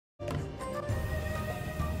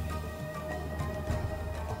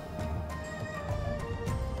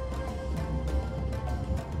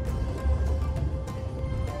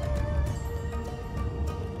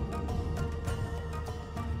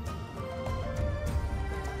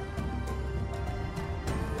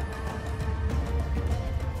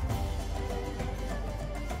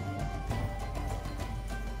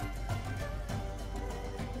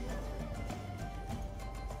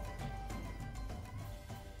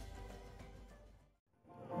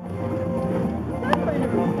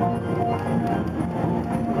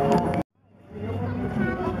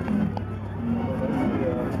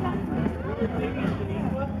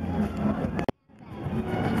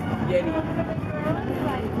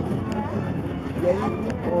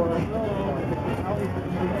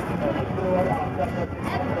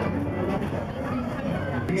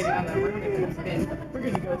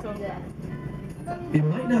It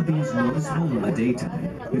might not be as noticeable in the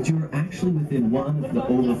daytime, but you are actually within one of the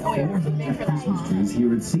over 400 Christmas trees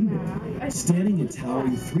here at SeaWorld. Standing at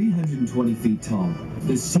towering 320 feet tall,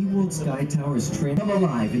 the SeaWorld Sky Tower is come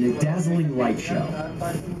alive in a dazzling light show.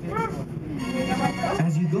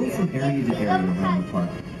 As you go from area to area around the park,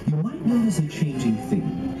 you might notice a changing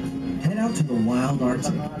theme. Head out to the wild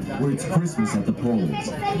Arctic, where it's Christmas at the poles.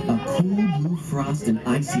 A cool blue frost and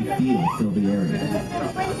icy feel fill the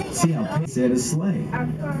area. See how Santa's sleigh.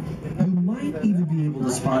 You might even be able to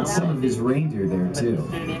spot some of his reindeer there too.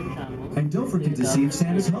 And don't forget to see if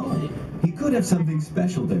Santa's home. He could have something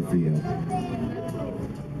special there for you.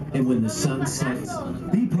 And when the sun sets,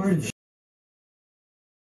 be part of